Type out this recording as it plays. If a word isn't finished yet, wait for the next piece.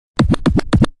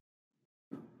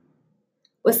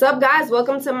What's up, guys?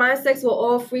 Welcome to Mindsex, where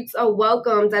all freaks are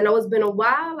welcomed. I know it's been a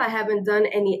while. I haven't done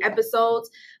any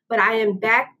episodes, but I am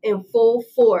back in full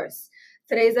force.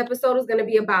 Today's episode is going to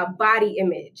be about body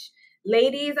image.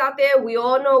 Ladies out there, we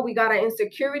all know we got our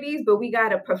insecurities, but we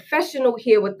got a professional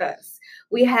here with us.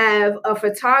 We have a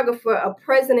photographer, a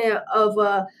president of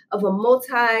a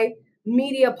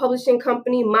multimedia publishing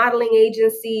company, modeling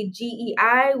agency,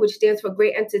 GEI, which stands for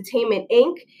Great Entertainment,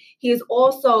 Inc. He is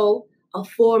also a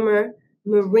former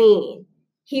Marine.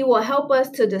 He will help us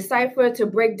to decipher, to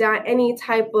break down any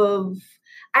type of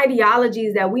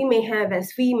ideologies that we may have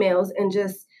as females and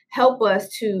just help us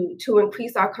to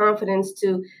increase our confidence,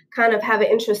 to kind of have an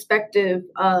introspective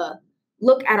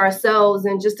look at ourselves,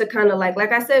 and just to kind of like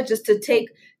I said, just to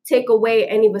take away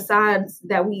any facades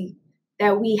that we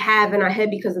have in our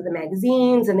head because of the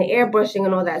magazines and the airbrushing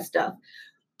and all that stuff.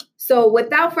 So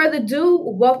without further ado,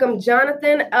 welcome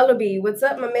Jonathan Ellerby. What's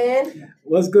up, my man?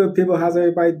 What's good, people? How's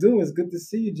everybody doing? It's good to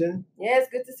see you, Jen. Yeah, it's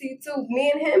good to see you too.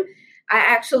 Me and him, I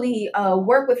actually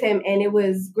work with him, and it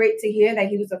was great to hear that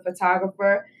he was a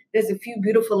photographer. There's a few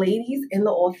beautiful ladies in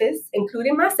the office,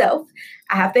 including myself.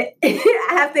 I have to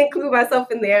I have to include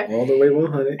myself in there. All the way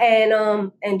 100.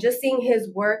 And just seeing his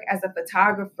work as a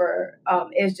photographer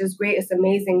is just great. It's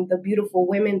amazing. The beautiful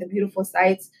women, the beautiful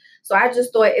sights. So I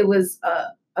just thought it was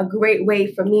a great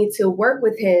way for me to work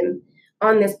with him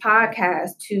on this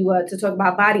podcast to talk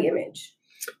about body image.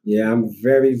 Yeah, I'm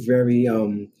very, very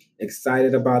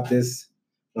excited about this.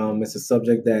 It's a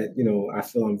subject that, I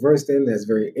feel I'm versed in, that's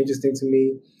very interesting to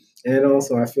me. And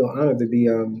also I feel honored to be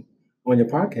on your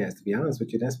podcast, to be honest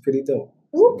with you. That's pretty dope.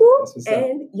 Whoop, whoop.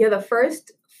 And you're the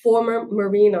first former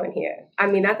Marine on here. I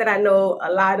mean, not that I know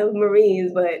a lot of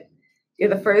Marines, but you're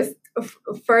the first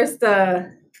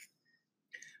fighter.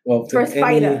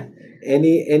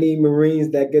 Any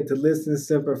Marines that get to listen,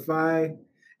 Semper Fi,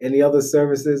 any other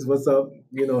services, what's up?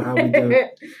 You know how we do.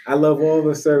 I love all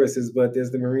the services, but there's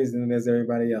the Marines and then there's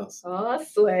everybody else. Oh,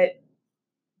 sweat.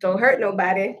 Don't hurt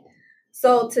nobody.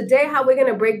 So today, how we're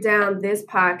going to break down this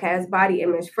podcast, body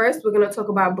image. First, we're going to talk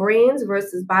about brains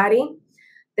versus body.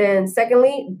 Then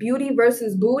secondly, beauty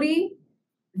versus booty.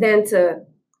 Then to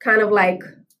kind of like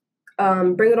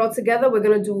bring it all together, we're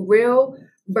going to do real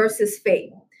versus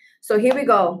fake. So here we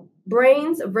go.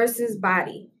 Brains versus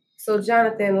body. So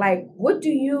Jonathan, like, what do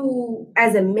you,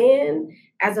 as a man,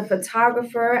 as a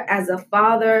photographer, as a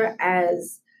father,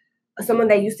 as someone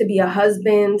that used to be a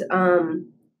husband,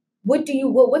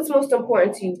 what's most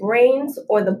important to you, brains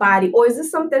or the body? Or is this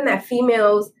something that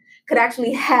females could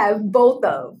actually have both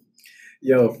of?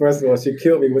 Yo, first of all, she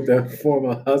killed me with the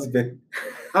former husband.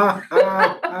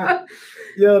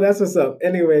 Yo, that's what's up.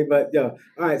 Anyway, but all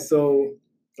right. So,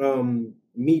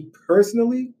 me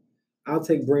personally, I'll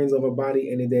take brains over body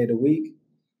any day of the week.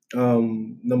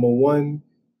 Number one,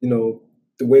 the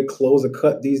way clothes are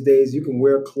cut these days, you can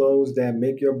wear clothes that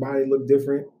make your body look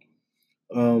different.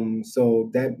 So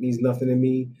that means nothing to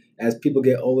me. As people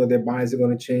get older, their bodies are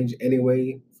going to change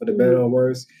anyway, for the better or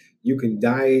worse. You can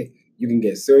diet, you can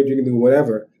get surgery, you can do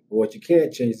whatever. But what you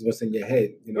can't change is what's in your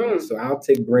head, So I'll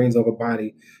take brains over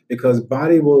body, because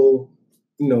body will,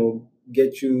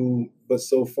 get you but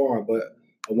so far. But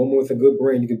a woman with a good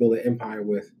brain, you can build an empire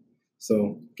with.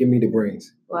 So give me the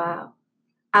brains. Wow.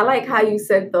 I like how you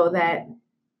said, though, that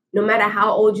no matter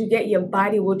how old you get, your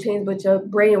body will change, but your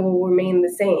brain will remain the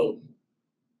same.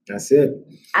 That's it.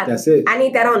 That's it. I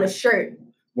need that on a shirt.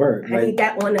 Word. I need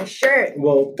that on a shirt.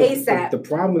 Well, ASAP. The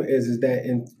problem is that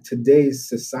in today's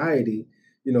society,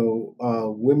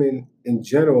 women in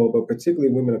general, but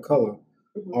particularly women of color,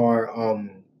 are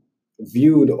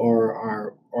viewed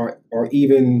or are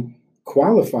even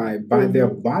qualified by their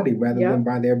body rather than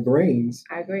by their brains.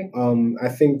 I agree. I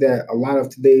think that a lot of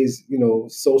today's,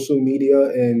 social media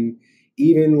and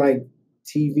even like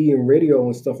TV and radio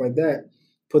and stuff like that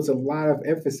puts a lot of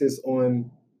emphasis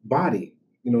on body,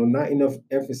 not enough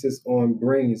emphasis on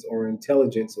brains or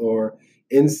intelligence or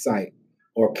insight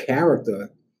or character,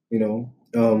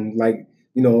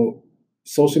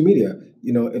 social media.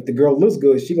 If the girl looks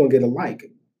good, she's going to get a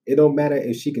like. It don't matter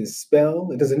if she can spell.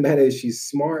 It doesn't matter if she's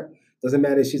smart. It doesn't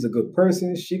matter if she's a good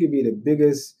person. She could be the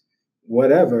biggest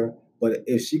whatever. But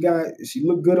if she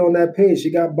look good on that page,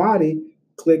 she got body,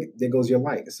 click, there goes your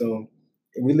like. So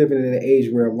we live in an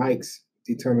age where likes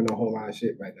determine a whole lot of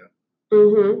shit right now.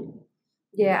 Mm-hmm.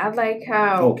 Yeah, I like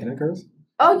how... Oh, can I curse?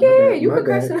 Oh, yeah, you could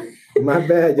curse. My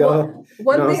bad, y'all.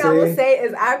 One thing I will say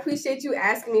is I appreciate you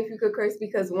asking me if you could curse,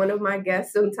 because one of my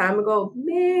guests some time ago,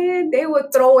 man, they were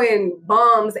throwing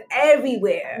bombs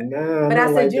everywhere. Nah, but I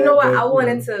said, like you know what? I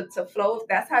wanted to flow. If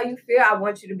that's how you feel, I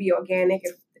want you to be organic.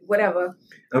 If whatever.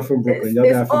 I'm from Brooklyn. Y'all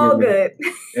gotta It's all forgive me.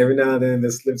 good. Every now and then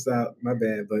this slips out. My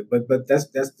bad. But that's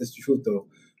the truth though.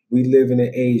 We live in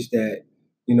an age that,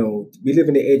 we live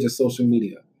in the age of social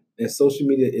media. And social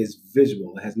media is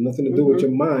visual. It has nothing to do with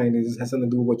your mind. It just has something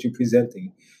to do with what you're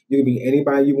presenting. You can be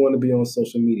anybody you want to be on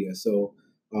social media. So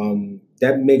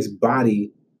that makes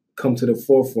body come to the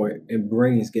forefront and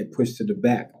brains get pushed to the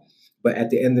back. But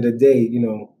at the end of the day,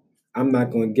 I'm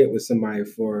not going to get with somebody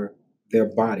for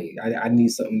their body. I need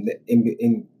something that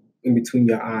in between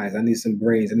your eyes. I need some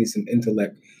brains. I need some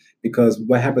intellect. Because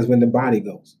what happens when the body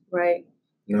goes? Right.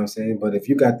 You know what I'm saying? But if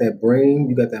you got that brain,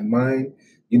 you got that mind,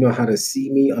 you know how to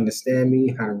see me, understand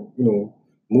me, how to,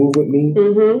 move with me.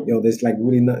 There's like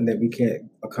really nothing that we can't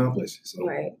accomplish. So.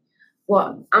 Right.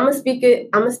 Well, I'm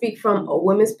gonna speak from a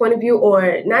woman's point of view,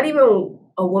 or not even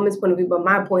a woman's point of view, but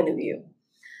my point of view.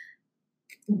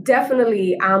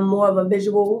 Definitely, I'm more of a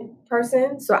visual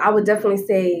person, so I would definitely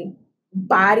say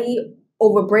body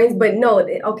over brains. But no,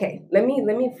 okay. Let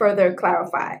me further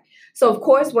clarify. So, of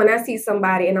course, when I see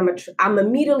somebody and I'm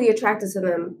immediately attracted to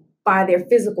them by their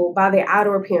physical, by their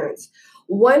outer appearance.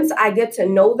 Once I get to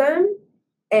know them,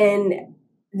 and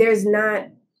there's not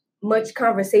much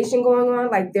conversation going on,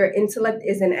 like their intellect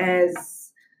isn't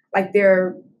as like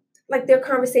their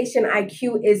conversation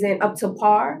IQ isn't up to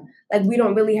par. Like we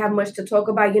don't really have much to talk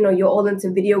about. You're all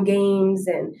into video games,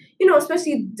 and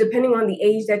especially depending on the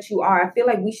age that you are, I feel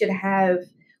like we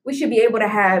should be able to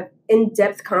have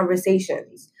in-depth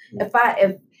conversations.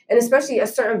 And especially a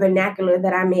certain vernacular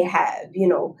that I may have,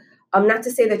 not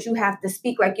to say that you have to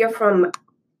speak like you're from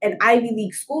an Ivy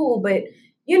League school, but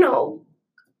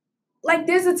like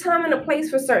there's a time and a place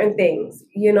for certain things,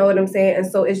 you know what I'm saying? And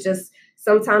so it's just,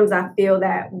 sometimes I feel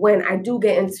that when I do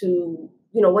get into,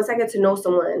 once I get to know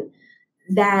someone,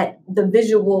 that the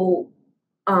visual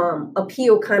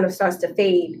appeal kind of starts to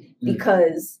fade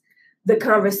because the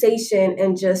conversation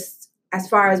and just as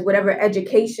far as whatever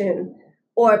education,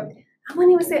 or I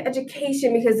wouldn't even say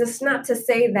education, because it's not to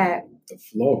say that the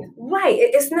flow. Right.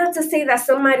 It's not to say that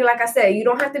somebody, like I said, you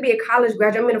don't have to be a college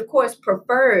graduate. I mean, of course,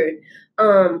 preferred.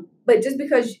 But just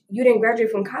because you didn't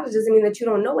graduate from college doesn't mean that you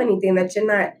don't know anything, that you're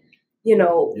not,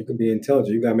 You can be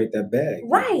intelligent. You got to make that bag.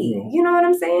 Right. You know what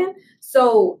I'm saying?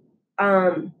 So,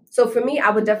 so for me, I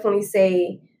would definitely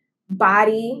say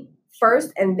body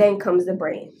first, and then comes the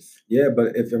brains. Yeah,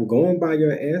 but if I'm going by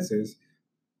your answers,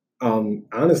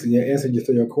 honestly, your answer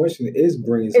to your question is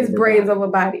brains. It's brains over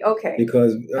body. Okay.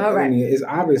 Because it's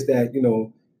obvious that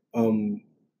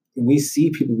we see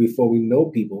people before we know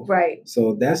people. Right.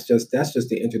 So that's just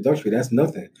the introductory. That's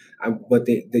nothing. But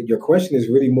your question is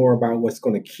really more about what's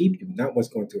going to keep you, not what's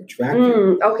going to attract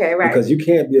you. Okay, right. Because you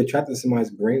can't be attracted to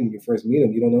somebody's brain when you first meet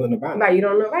them. You don't know nothing about it. Right. You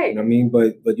don't know, right? You know what I mean?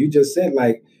 But you just said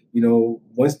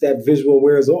once that visual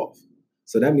wears off,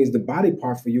 so that means the body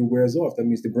part for you wears off. That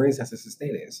means the brains has to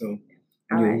sustain it. So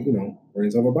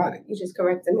brains over body. You just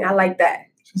corrected me. I like that.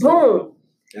 Boom.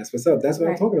 That's what's up. That's what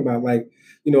I'm talking about. Like,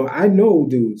 I know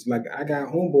dudes, like I got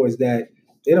homeboys that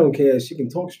they don't care if she can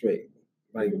talk straight.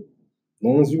 Like, as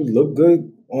long as you look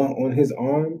good on his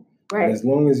arm, right. As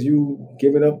long as you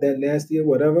give it up that nasty or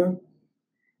whatever.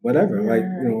 Like,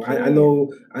 I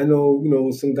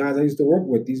know some guys I used to work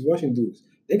with, these Russian dudes,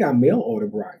 they got mail order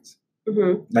brides.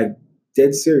 Like,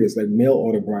 dead serious, like mail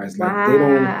order brides. Like, they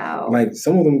don't, like,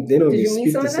 some of them, they don't even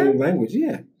speak the same language.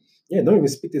 Yeah, don't even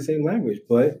speak the same language.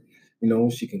 But,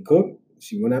 she can cook.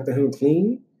 She went after him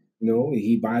clean.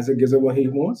 He buys her, gives her what he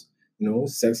wants.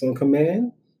 Sex on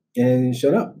command, and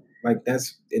shut up. Like,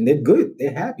 and they're good.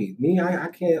 They're happy. Me, I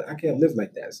can't live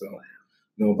like that. So,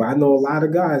 but I know a lot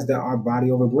of guys that are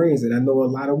body over brains, and I know a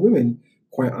lot of women,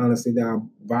 quite honestly, that are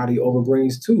body over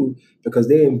brains too, because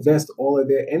they invest all of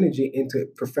their energy into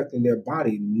perfecting their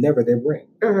body, never their brain.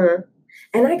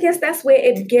 And I guess that's where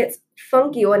it gets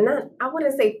funky, or not. I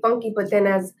wouldn't say funky, but then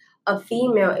as a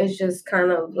female, it's just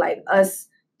kind of like us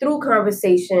through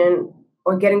conversation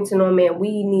or getting to know a man,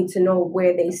 we need to know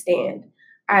where they stand.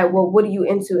 All right, well, what are you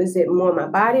into? Is it more my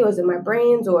body, or is it my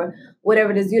brains, or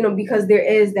whatever it is, because there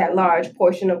is that large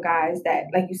portion of guys that,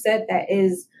 like you said, that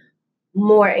is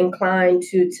more inclined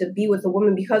to be with a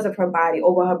woman because of her body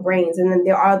over her brains. And then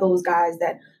there are those guys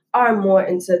that are more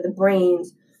into the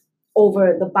brains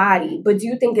over the body. But do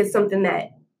you think it's something that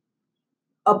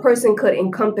a person could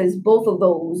encompass both of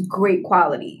those great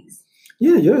qualities?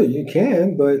 Yeah, you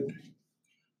can, but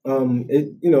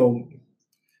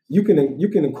you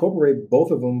can incorporate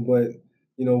both of them, but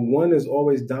one is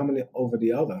always dominant over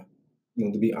the other.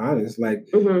 To be honest, like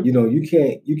you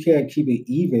can't keep it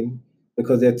even,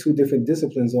 because they're two different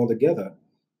disciplines altogether.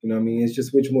 It's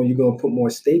just which one you're gonna put more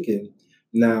stake in.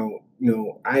 Now,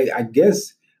 I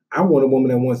guess I want a woman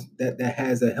that wants that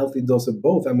has a healthy dose of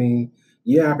both. I mean,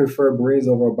 yeah, I prefer brains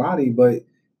over a body, but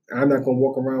I'm not gonna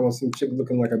walk around with some chick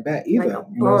looking like a bat either. Like a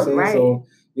you know what I'm bum, saying? right? So,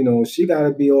 she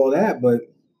gotta be all that, but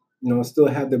still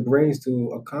have the brains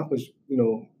to accomplish,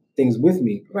 things with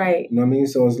me. Right. You know what I mean?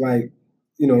 So it's like,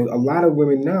 a lot of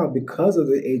women now, because of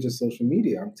the age of social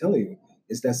media, I'm telling you,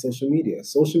 it's that social media.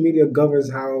 Social media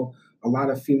governs how a lot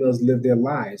of females live their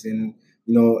lives. And,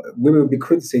 women would be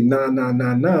quick to say, nah, nah,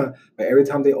 nah, nah. But every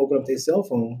time they open up their cell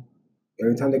phone,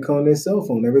 every time they call on their cell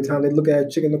phone, every time they look at a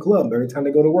chick in the club, every time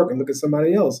they go to work and look at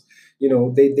somebody else,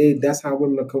 they that's how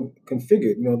women are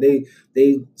configured.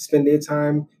 They spend their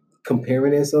time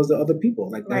comparing themselves to other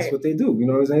people. Like that's Right. what they do. You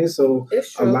know what I'm saying? So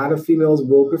It's a true. lot of females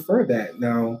will prefer that.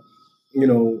 Now,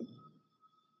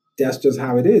 that's just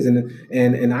how it is.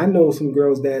 And I know some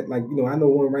girls that, like, I know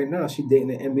one right now, she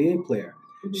dating an NBA player.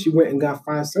 Mhm. She went and got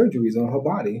 5 surgeries on her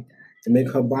body to make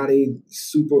her body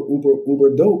super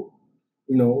uber dope,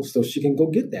 so she can go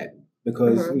get that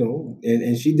because,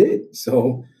 and she did.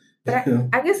 So, But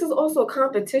I guess it's also a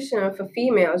competition for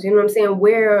females. You know what I'm saying?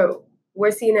 Where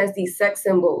we're seen as these sex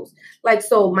symbols. Like,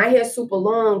 so my hair's super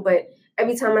long, but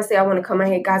every time I say I want to cut my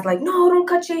hair, guys like, no, don't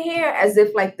cut your hair, as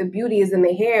if like the beauty is in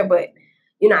the hair. But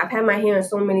I've had my hair in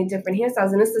so many different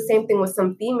hairstyles, and it's the same thing with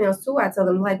some females too. I tell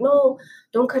them like, no,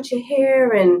 don't cut your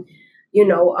hair, and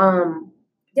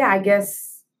yeah, I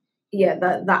guess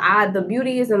the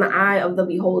beauty is in the eye of the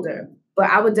beholder. But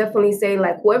I would definitely say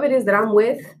like whoever it is that I'm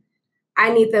with,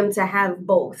 I need them to have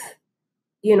both,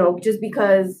 just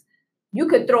because you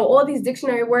could throw all these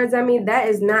dictionary words at me. That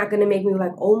is not going to make me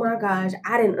like, oh my gosh,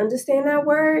 I didn't understand that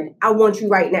word. I want you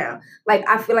right now. Like,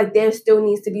 I feel like there still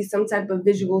needs to be some type of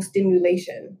visual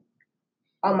stimulation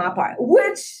on my part,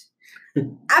 which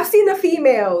I've seen the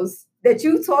females that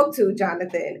you talk to,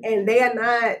 Jonathan, and they are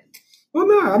not. Well,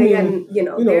 no, I mean,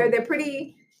 they're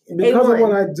pretty. Because A1. of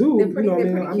what I do, They're pretty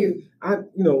cute.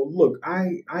 Look,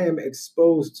 I am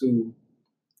exposed to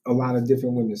a lot of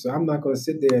different women, so I'm not going to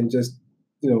sit there and just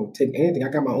take anything. I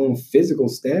got my own physical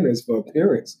standards for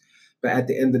appearance, but at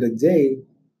the end of the day,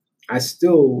 I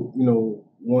still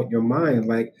want your mind.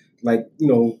 Like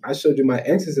I showed you my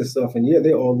exes and stuff, and yeah,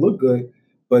 they all look good,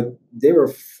 but they were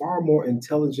far more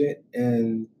intelligent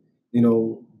and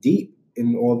deep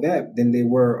and all that than they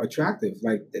were attractive.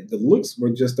 Like the looks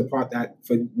were just the part that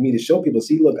for me to show people,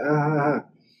 see, look,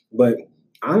 but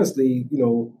honestly,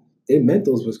 their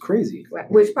mentals was crazy,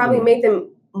 which probably made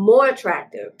them more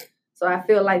attractive. So I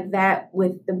feel like that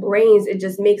with the brains, it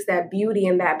just makes that beauty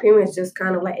and that appearance just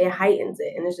kind of like it heightens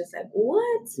it, and it's just like,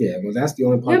 what? Yeah, well, that's the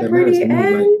only part You're that matters pretty to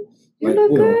me. and you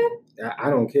look good.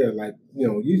 I don't care. Like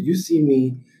you see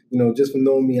me, just from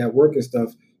knowing me at work and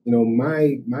stuff.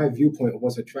 My viewpoint of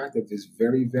what's attractive is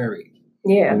very varied.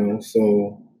 Yeah.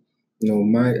 So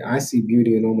I see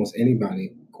beauty in almost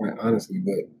anybody, quite honestly.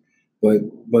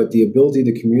 But the ability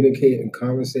to communicate and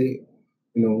conversate,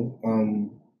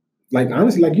 like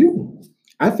honestly, like you,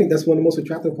 I think that's one of the most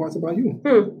attractive parts about you.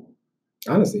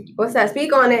 Honestly. What's that?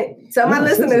 Speak on it. Tell my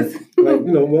listeners. Like,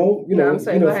 I'm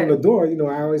sorry, from the door,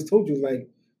 I always told you, like,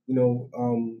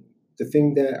 the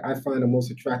thing that I find the most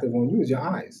attractive on you is your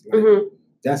eyes. Like,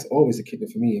 that's always a kicker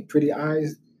for me. Pretty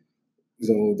eyes,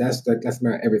 so that's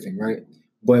not everything, right?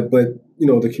 But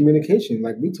the communication,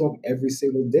 like we talk every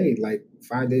single day, like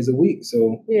 5 days a week.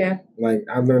 So yeah, like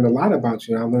I've learned a lot about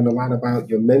you. I've learned a lot about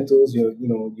your mentals, your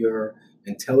your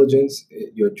intelligence,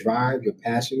 your drive, your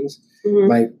passions.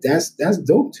 Like that's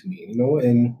dope to me,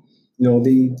 and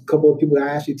the couple of people that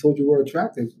I actually told you were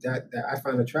attractive, that I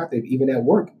find attractive even at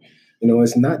work.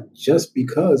 It's not just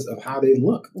because of how they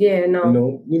look. Yeah,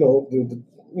 no.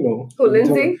 Who,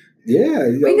 Lindsay? Yeah,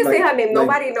 we can say her name.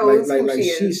 Nobody knows who she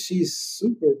is. She's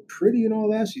super pretty and all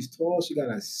that. She's tall. She got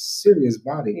a serious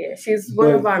body. Yeah, she's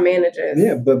one of our managers.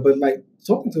 Yeah, but like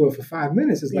talking to her for 5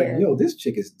 minutes is like, yo, this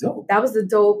chick is dope. That was the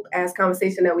dope ass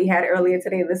conversation that we had earlier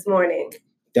today, this morning.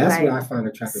 That's what I find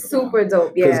attractive. Super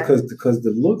dope, yeah. Because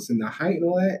the looks and the height and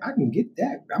all that, I can get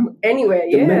that. Anywhere,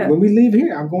 yeah. When we leave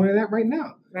here, I'm going to that right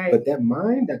now. Right. But that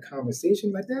mind, that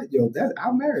conversation like that,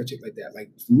 I'll marry a chick like that.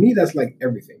 Like for me, that's like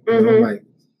everything. Like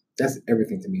that's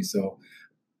everything to me. So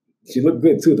she looked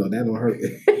good too, though. That don't hurt.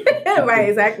 Right,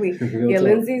 exactly. Yeah,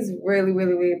 Lindsay's really,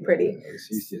 really, really pretty.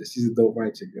 She's a dope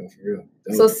white chick, though, for real.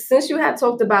 Dope. So since you had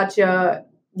talked about your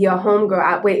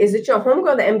homegirl, wait, is it your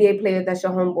homegirl, the NBA player that's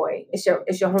your homeboy? It's your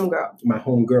homegirl. My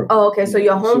homegirl. Oh, okay. So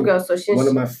your homegirl. So she's one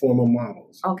of my former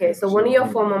models. Okay, so one of your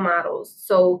former models.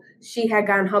 So she had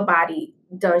gotten her body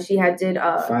done. She had did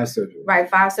 5 surgeries. Right,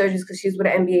 5 surgeries because she's with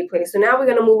an NBA player. So now we're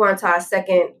gonna move on to our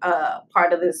second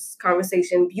part of this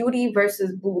conversation: beauty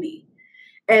versus booty.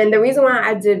 And the reason why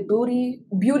I did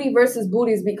beauty versus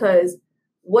booty is because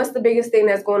what's the biggest thing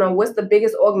that's going on? What's the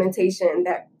biggest augmentation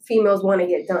that females want to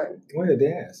get done? What are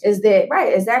their ass? Is that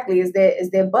right? Exactly. Is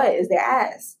their butt? Is their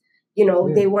ass? You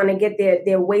know, they want to get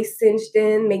their waist cinched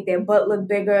in, make their butt look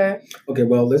bigger. Okay,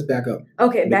 well, let's back up.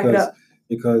 Okay, back it up.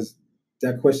 Because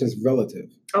that question is relative.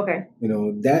 Okay. You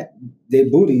know, that their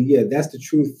booty, yeah, that's the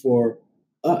truth for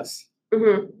us.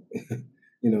 Mm-hmm.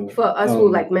 You know, for us who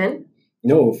like men?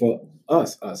 No, for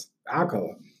us, our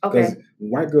color. Because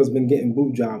white girls been getting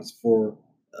boob jobs for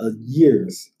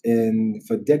years and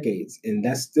for decades, and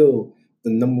that's still the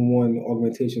number one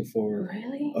augmentation for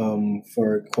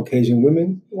for Caucasian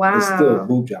women. Wow, it's still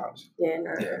boob jobs. Yeah,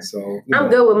 nah. Yeah. So I'm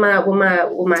good with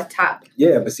my top.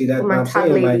 Yeah, but see that I'm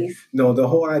saying, ladies. like, the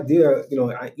whole idea,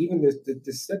 even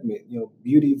this segment,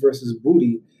 beauty versus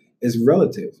booty is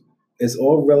relative. It's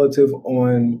all relative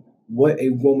on what a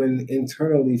woman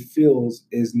internally feels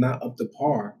is not up to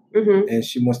par, and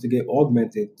she wants to get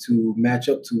augmented to match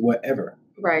up to whatever.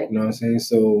 Right. You know what I'm saying?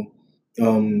 So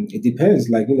it depends.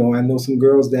 Like, I know some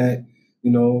girls that,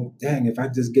 dang, if I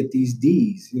just get these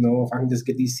D's, if I can just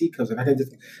get these C cups, if I can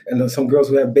just, and some girls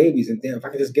who have babies, and damn, if I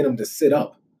can just get them to sit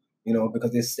up,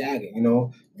 because they're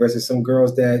sagging, versus some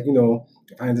girls that,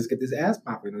 if I can just get this ass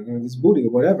popping, this booty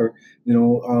or whatever,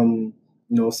 some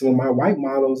of my white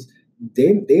models,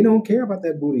 they don't care about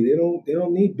that booty. They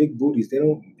don't need big booties. They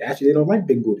don't like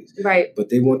big booties. Right. But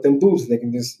they want them boobs. They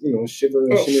can just, shiver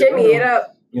and shimmy it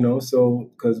up. So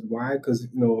why? Because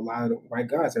a lot of white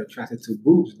guys are attracted to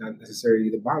boobs, not necessarily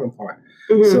the bottom part.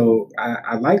 Mm-hmm. So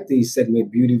I like the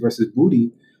segment beauty versus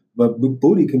booty, but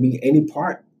booty can be any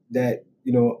part that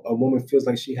a woman feels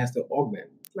like she has to augment.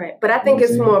 Right. But I think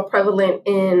it's more prevalent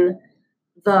in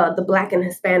the Black and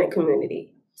Hispanic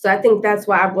community. So I think that's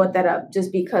why I brought that up,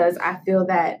 just because I feel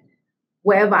that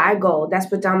wherever I go, that's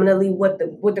predominantly what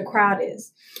the crowd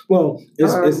is. Well,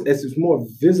 it's more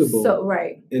visible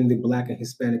right. in the Black and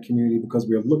Hispanic community because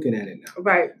we're looking at it now.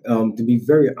 Right. To be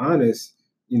very honest,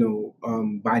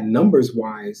 by numbers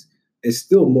wise, it's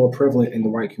still more prevalent in the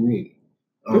white community.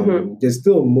 There's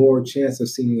still more chance of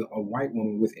seeing a white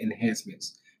woman with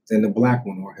enhancements than the Black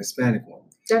one or Hispanic one.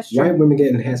 That's true. White women get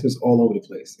enhancements all over the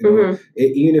place.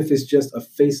 Even if it's just a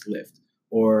facelift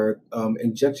or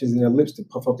injections in their lips to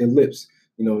puff up their lips,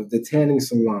 the tanning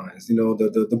salons,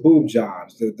 the boob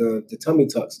jobs, the tummy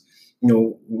tucks.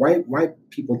 White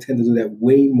people tend to do that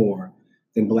way more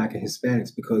than Black and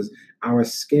Hispanics because our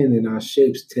skin and our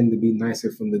shapes tend to be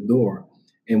nicer from the door,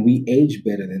 and we age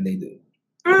better than they do.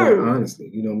 Quite honestly,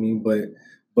 you know what I mean?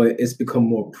 But it's become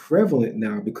more prevalent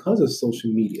now because of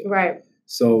social media. Right.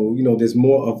 So, there's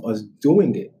more of us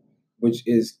doing it, which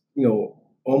is,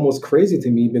 almost crazy to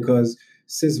me because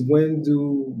since when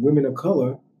do women of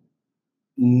color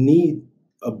need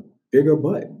a bigger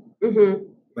butt? Mm-hmm.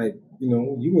 Like,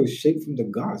 you were shaped from the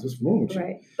gods. What's wrong with you?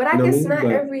 Right. But I guess not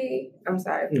every, I'm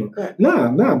sorry.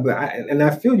 Nah, but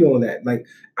I feel you on that. Like,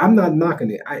 I'm not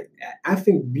knocking it. I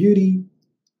think beauty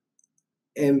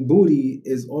and booty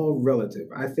is all relative.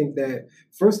 I think that,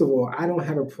 first of all, I don't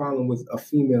have a problem with a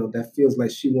female that feels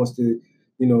like she wants to,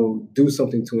 do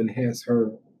something to enhance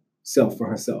herself for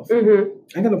herself.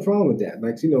 Mm-hmm. I got a problem with that.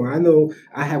 Like, I know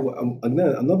I have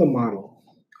another model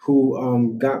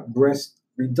who got breast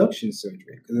reduction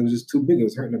surgery because it was just too big. It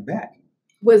was hurting her back.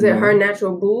 Was it her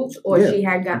natural boobs or she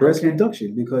had got breast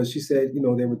reduction because she said,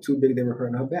 they were too big. They were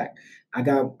hurting her back. I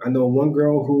know one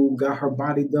girl who got her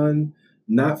body done.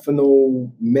 Not for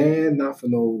no man, not for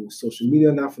no social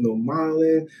media, not for no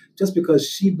modeling, just because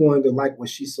she wanted to like what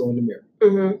she saw in the mirror.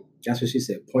 Mm-hmm. That's what she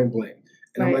said, point blank.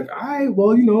 And I'm like, all right,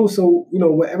 well, so,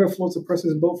 whatever floats a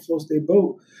person's boat floats their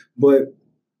boat. But,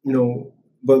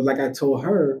 but like I told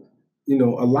her, a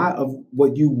lot of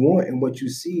what you want and what you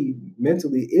see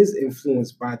mentally is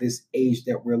influenced by this age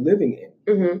that we're living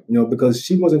in. Mm-hmm. Because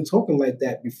she wasn't talking like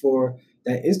that before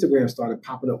that Instagram started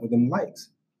popping up with them likes.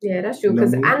 Yeah, that's true.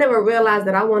 Because I never realized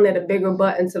that I wanted a bigger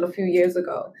butt until a few years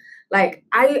ago. Like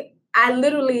I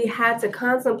literally had to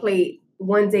contemplate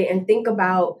one day and think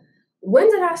about, when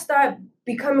did I start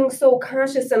becoming so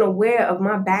conscious and aware of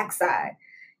my backside?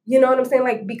 You know what I'm saying?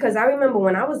 Like, because I remember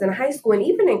when I was in high school and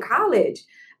even in college,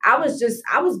 I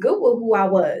was good with who I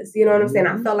was. You know what I'm saying?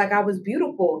 I felt like I was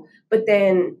beautiful. But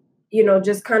then,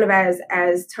 just kind of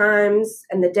as times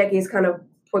and the decades kind of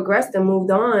progressed and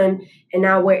moved on, and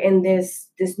now we're in this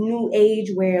new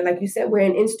age where, like you said, we're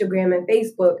in Instagram and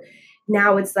Facebook.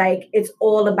 Now it's like it's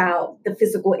all about the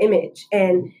physical image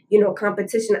and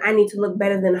competition. I need to look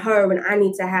better than her, and I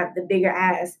need to have the bigger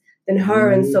ass than her.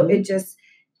 Mm-hmm. And so it just,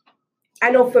 I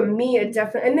know for me, it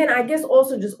definitely, and then I guess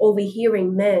also just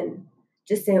overhearing men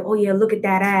just saying, oh yeah, look at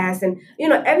that ass. And,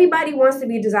 everybody wants to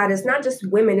be desired. It's not just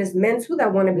women, it's men too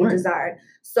that want to be desired.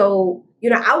 So,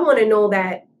 I want to know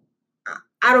that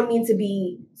I don't mean to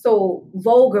be so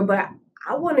vulgar, but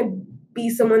I want to be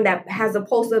someone that has a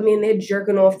poster of me and they're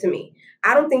jerking off to me.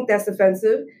 I don't think that's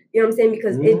offensive. You know what I'm saying?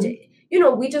 Because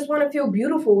we just want to feel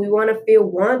beautiful. We want to feel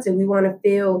wanted. We want to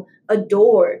feel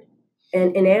adored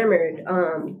and enamored.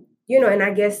 And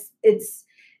I guess it's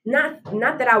not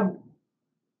that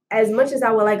as much as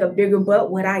I would like a bigger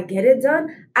butt, would I get it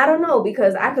done? I don't know,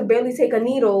 because I could barely take a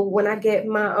needle when I get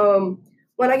my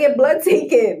when I get blood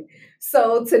taken.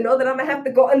 So to know that I'm gonna have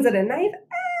to go under the knife,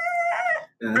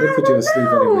 they put you to sleep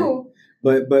anyway.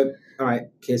 But all right,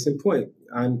 case in point,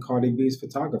 I'm Cardi B's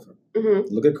photographer.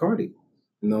 Mm-hmm. Look at Cardi.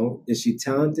 Is she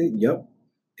talented? Yep.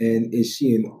 And is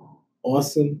she an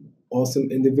awesome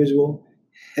individual?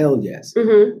 Hell yes.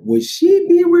 Mm-hmm. Would she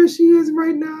be where she is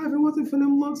right now if it wasn't for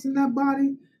them looks and that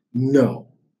body? No.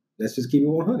 Let's just keep it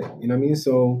 100. You know what I mean?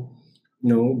 So,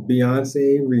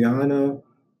 Beyonce, Rihanna,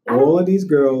 all of these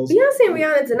girls. Beyonce and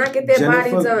Rihanna did not get their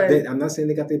body done. I'm not saying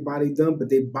they got their body done, but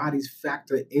their bodies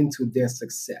factor into their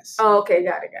success. Oh, okay,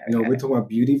 got it. We're talking about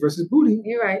beauty versus booty.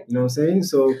 You're right. You know what I'm saying?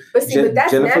 So, but that's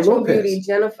Jennifer natural Lopez. Beauty.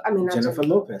 Jennifer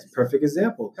Lopez, perfect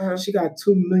example. Uh-huh. She got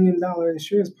 $2 million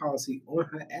insurance policy on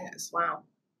her ass. Wow.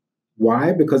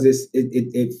 Why? Because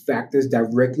it factors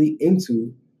directly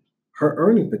into her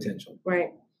earning potential.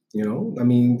 Right.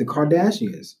 The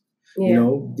Kardashians. Yeah.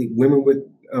 The women with,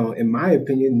 in my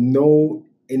opinion, no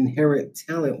inherent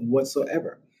talent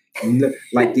whatsoever.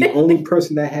 Like the only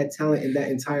person that had talent in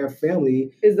that entire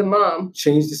family is the mom.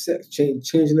 Changing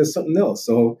to something else.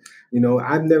 So,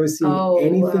 I've never seen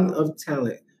anything of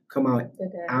talent come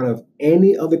out of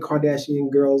any of the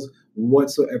Kardashian girls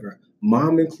whatsoever,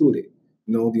 mom included.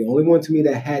 The only one to me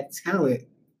that had talent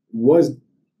was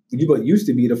what used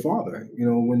to be the father,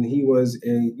 when he was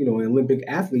an Olympic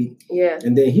athlete. Yeah.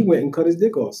 And then he went and cut his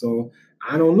dick off. So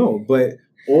I don't know. But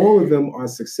all of them are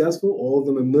successful. All of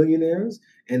them are millionaires.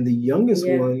 And the youngest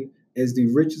one is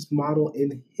the richest model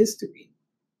in history.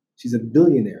 She's a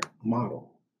billionaire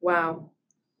model. Wow.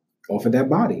 Off of that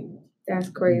body. That's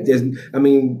crazy.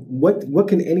 What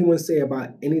can anyone say about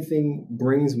anything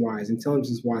brains-wise,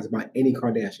 intelligence-wise about any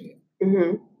Kardashian?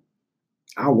 Mm-hmm.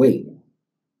 I'll wait.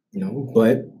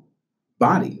 But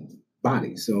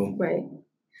body. So right.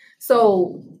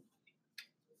 So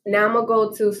now I'm gonna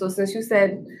go to. So since you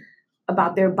said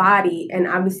about their body, and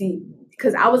obviously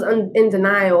because I was in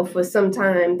denial for some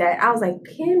time that I was like,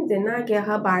 Kim did not get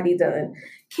her body done.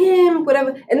 Kim,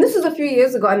 whatever. And this was a few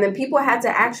years ago, and then people had to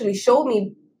actually show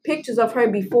me pictures of her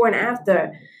before and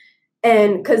after.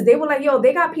 And because they were like, yo,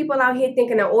 they got people out here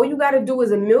thinking that all you got to do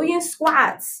is 1,000,000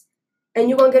 squats and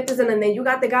you're going to get this. And then you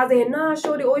got the guys that, nah,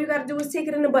 shorty, all you got to do is take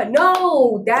it in the butt.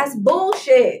 No, that's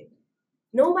bullshit.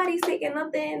 Nobody's taking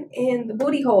nothing in the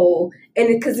booty hole. And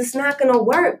because it's not going to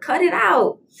work. Cut it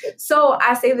out. So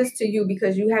I say this to you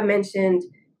because you have mentioned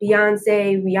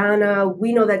Beyonce, Rihanna.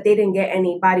 We know that they didn't get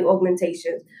any body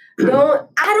augmentations. I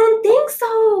don't think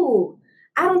so.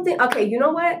 I don't think, okay, you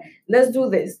know what? Let's do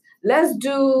this. Let's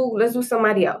do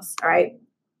somebody else. All right.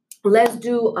 Let's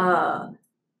do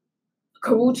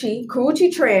Karrueche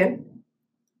Tran.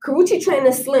 Karrueche Tran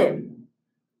is slim.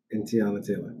 And Tiana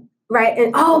Taylor. Right.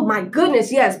 And oh my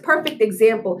goodness, yes, perfect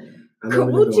example.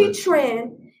 Karrueche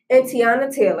Tran and Tiana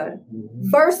Taylor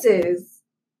versus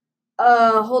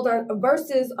what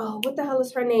the hell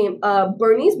is her name?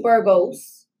 Bernice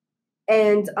Burgos.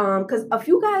 And because a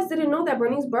few guys didn't know that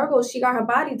Bernice Burgos, she got her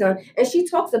body done, and she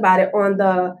talks about it on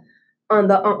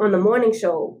the morning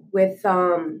show with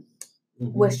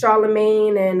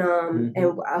Charlemagne and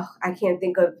I can't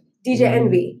think of DJ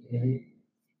Envy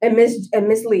and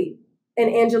Miss Lee and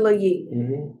Angela Yee.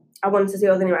 Mm-hmm. I wanted to say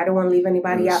all the name. I don't want to leave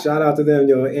anybody out. Shout out to them,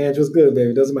 yo. Ange, what's good,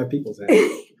 baby? Those are my people's.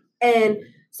 And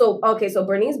so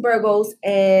Bernice Burgos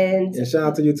and shout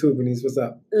out to you too, Bernice. What's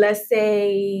up? Let's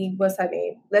say, what's her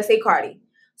name? Let's say Cardi.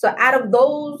 So out of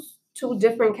those two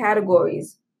different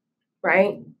categories,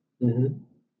 right? Mm-hmm.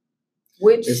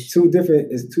 Which it's two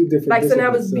different. Like so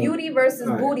now it's beauty versus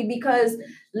booty because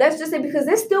let's just say because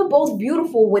they're still both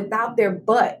beautiful without their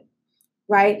butt,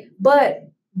 right? But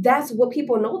that's what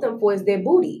people know them for is their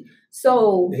booty.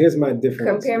 So here's my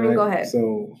difference. Comparing, right? Go ahead.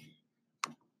 So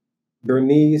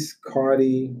Bernice,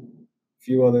 Cardi, a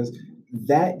few others,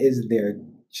 that is their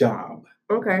job.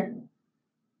 Okay.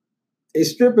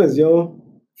 It's strippers, yo.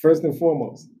 First and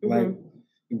foremost. Mm-hmm. Like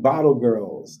bottle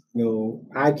girls,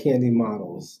 eye candy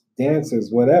models, dancers,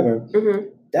 whatever. Mm-hmm.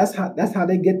 That's how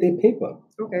they get their paper.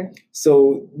 Okay.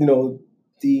 So,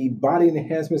 the body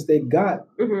enhancements they got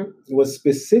was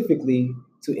specifically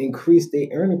to increase their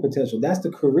earning potential. That's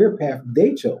the career path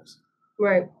they chose.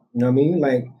 Right. You know what I mean?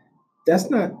 Like, that's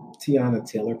not Tiana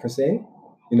Taylor per se.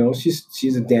 You know,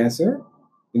 she's a dancer.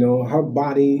 You know, her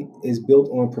body is built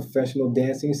on professional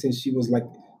dancing since she was like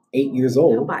 8 years Her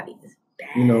old. body is bad.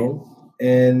 You know,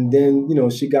 and then, you know,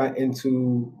 she got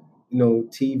into, you know,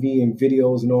 TV and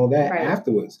videos and all that Right.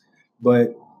 afterwards.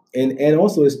 But and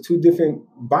also it's two different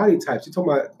body types. You're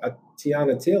talking about a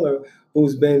Tiana Taylor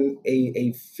who's been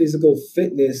a physical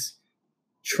fitness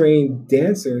trained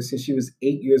dancer since she was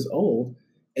 8 years old.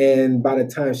 And by the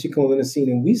time she comes on the scene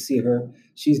and we see her,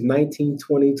 she's 19,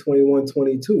 20, 21,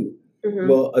 22. Mhm.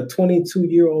 Well, a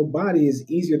 22-year-old body is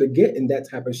easier to get in that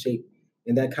type of shape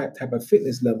and that type of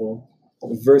fitness level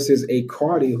versus a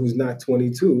Cardi who's not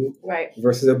 22, Right.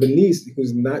 versus a Benice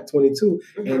who's not 22,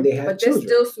 Mhm. and they have But children.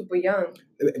 they're still super young.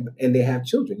 And they have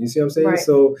children. You see what I'm saying? Right.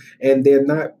 So, and they're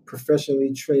not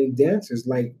professionally trained dancers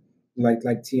like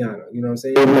Tiana. You know what I'm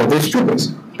saying? No, they're strippers.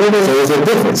 So there's a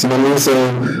difference. You know what I mean? So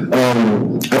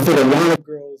I think a lot of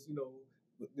girls, you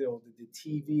know, the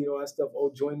TV and all that stuff.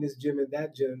 Oh, join this gym and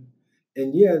that gym,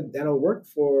 and yeah, that'll work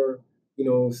for, you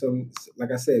know, some,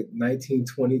 like I said, 19,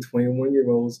 20,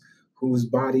 21-year-olds whose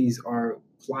bodies are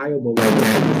pliable like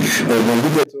that. But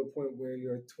when you get to a point where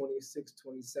you're 26,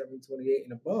 27, 28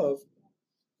 and above,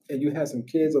 and you have some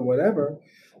kids or whatever,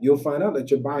 you'll find out that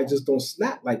your body just don't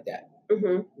snap like that.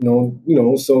 Mhm. You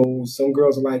know, so some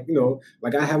girls are like, you know,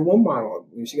 like I have one model,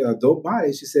 she got a dope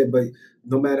body. She said, but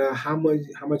no matter how much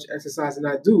exercising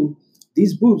I do,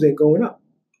 these boobs ain't going up.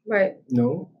 Right. You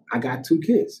know, I got 2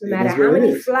 kids. No matter how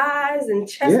many flies and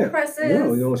chest presses.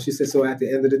 No, you know, she said, so at the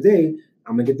end of the day,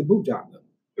 I'm gonna get the boob job done.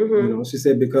 Mhm. You know, she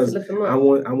said, because I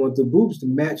want the boobs to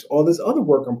match all this other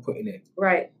work I'm putting in.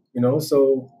 Right. You know,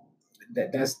 so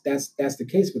that's the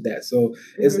case with that. So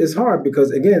it's hard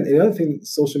because, again, the other thing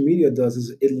social media does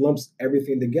is it lumps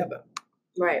everything together.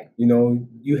 Right. You know,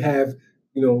 you have,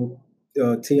 you know,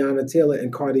 Tiana Taylor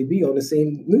and Cardi B on the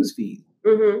same news feed,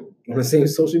 on the same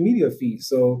social media feed.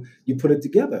 So you put it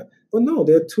together. But no,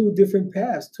 they're two different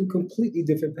paths, two completely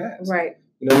different paths. Right.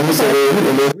 You know, so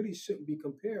they really shouldn't be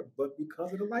compared, but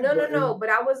because of the like button. No. But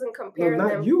I wasn't comparing not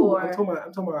them you. for. I'm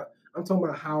talking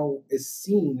about how it's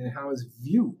seen and how it's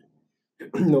viewed.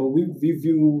 You know, we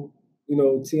view, you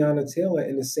know, Tiana Taylor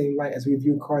in the same light as we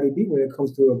view Cardi B when it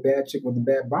comes to a bad chick with a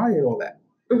bad body and all that.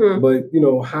 But, you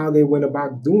know, how they went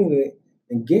about doing it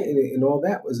and getting it and all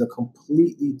that was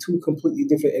two completely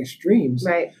different extremes.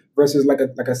 Right. Versus like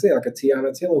I said, like a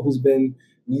Tiana Taylor who's been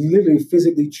literally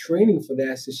physically training for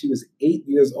that since she was 8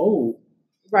 years old.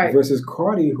 Right. Versus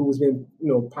Cardi, who's been, you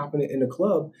know, popping it in the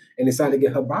club and decided to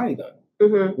get her body done. You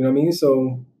know what I mean?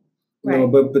 So, you know,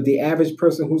 but the average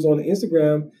person who's on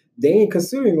Instagram, they ain't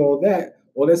considering all that.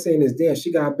 All they're saying is, damn,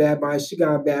 she got a bad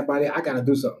body, I gotta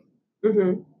do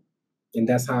something. And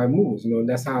that's how it moves, you know.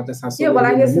 That's how. Yeah, well,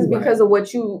 I guess it's because of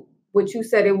what you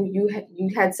said. You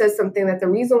had said something that the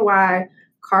reason why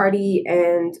Cardi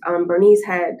and Bernice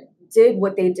did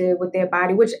what they did with their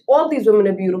body, which all these women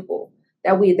are beautiful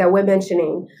that we're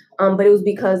mentioning, but it was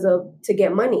because of to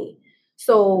get money.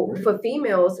 So for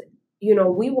females, you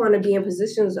know, we want to be in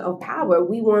positions of power.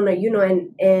 We want to, you know,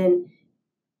 and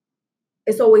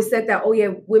it's always said that, oh yeah,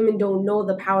 women don't know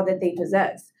the power that they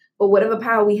possess, but whatever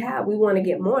power we have, we want to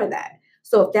get more of that.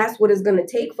 So if that's what it's going to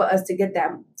take for us to get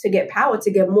power,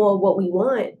 to get more of what we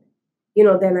want, you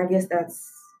know, then I guess that's,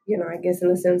 you know, I guess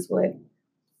in a sense what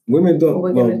women don't.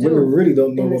 Women really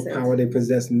don't know what power they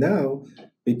possess now,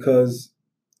 because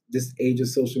this age of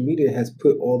social media has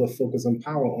put all the focus on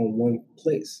power on one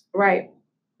place. Right.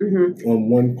 On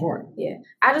one part. Yeah.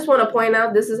 I just want to point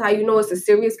out, this is how you know it's a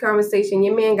serious conversation.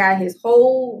 Your man got his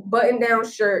whole button-down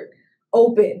shirt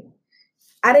open.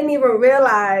 I didn't even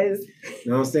realize.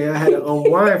 You know what I'm saying? I had to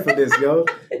unwind for this, yo.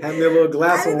 Have me a little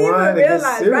glass of wine and get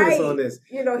serious on this.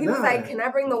 You know, he was like, can I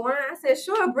bring the wine? I said,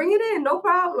 sure, bring it in, no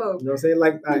problem. You know what I'm saying?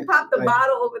 Like, he popped the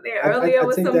bottle over there earlier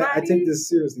with somebody. I take this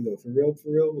seriously, though, for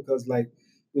real, because, like,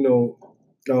 you know,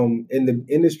 in the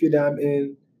industry that I'm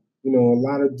in, you know, a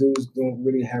lot of dudes don't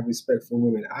really have respect for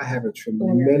women. I have a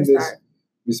tremendous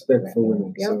respect for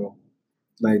women. Yep. So,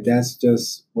 like, that's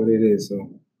just what it is,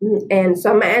 so. And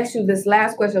so I'm going to ask you this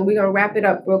last question. We're going to wrap it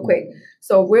up real quick.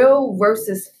 So real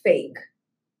versus fake.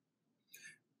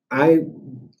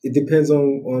 It depends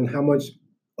on how much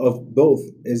of both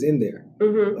is in there.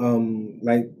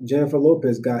 Like Jennifer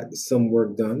Lopez got some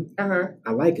work done.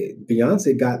 I like it.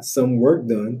 Beyonce got some work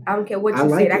done. I don't care what you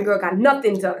say. That girl got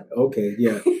nothing done. Okay,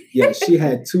 yeah. Yeah, she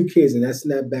had 2 kids and that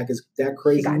snapback is that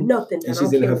crazy. She got nothing done. And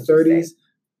she's in her 30s.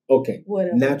 Okay.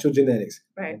 Whatever. Natural genetics.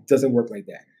 Right. Doesn't work like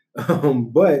that.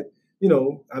 But, you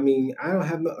know, I mean, I don't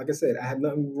have, like I said, I have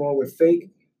nothing wrong with fake.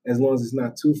 as long as it's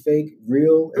not too fake,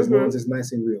 real, as long as it's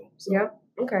nice and real. So. Yep.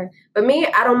 Okay. But me,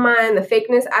 I don't mind the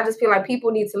fakeness. I just feel like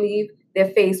people need to leave their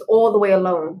face all the way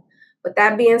alone. With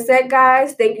that being said,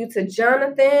 guys, thank you to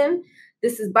Jonathan.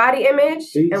 This is Body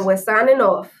Image, and we're signing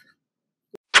off.